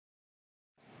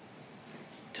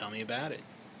Tell me about it.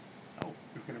 Oh,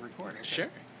 you're going to record it. Sure.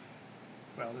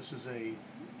 Well, this is a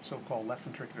so-called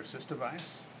left ventricular assist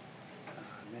device.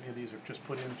 Many of these are just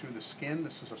put in through the skin.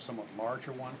 This is a somewhat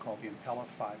larger one called the Impella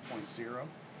 5.0,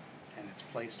 and it's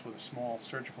placed with a small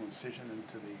surgical incision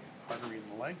into the artery in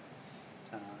the leg,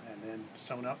 and then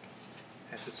sewn up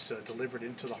as it's delivered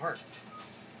into the heart.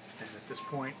 And at this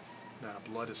point,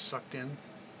 blood is sucked in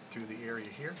through the area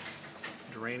here,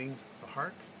 draining the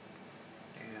heart,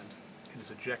 and it is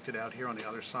ejected out here on the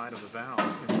other side of the valve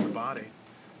into the body,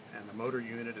 and the motor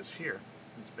unit is here.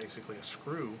 It's basically a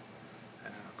screw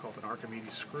called an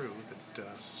Archimedes screw that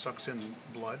sucks in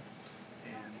blood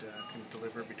and can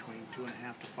deliver between 2.5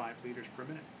 to 5 liters per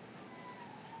minute.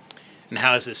 And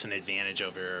how is this an advantage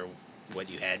over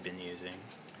what you had been using?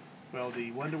 Well,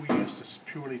 the one that we used is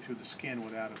purely through the skin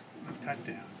without a cut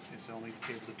down is only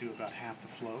able to do about half the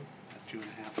flow at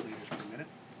 2.5 liters per minute.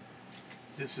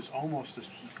 This is almost as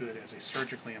good as a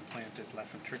surgically implanted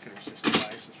left ventricular assist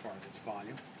device as far as its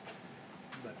volume.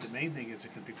 But the main thing is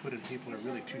it can be put in people who are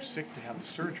really too sick to have the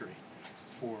surgery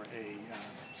for a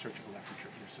surgical left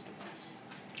ventricular assist device.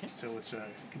 Okay. So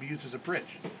it can be used as a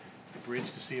bridge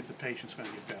to see if the patient's going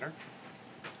to get better,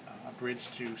 a bridge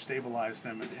to stabilize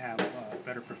them and have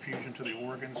better perfusion to the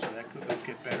organs so that they'll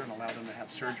get better and allow them to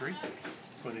have surgery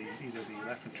for either the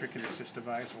left ventricular assist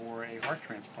device or a heart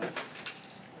transplant.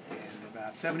 And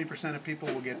about 70% of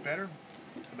people will get better.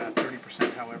 About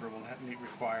 30%, however, will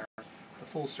require the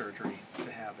full surgery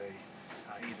to have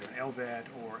either an LVAD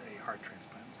or a heart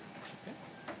transplant.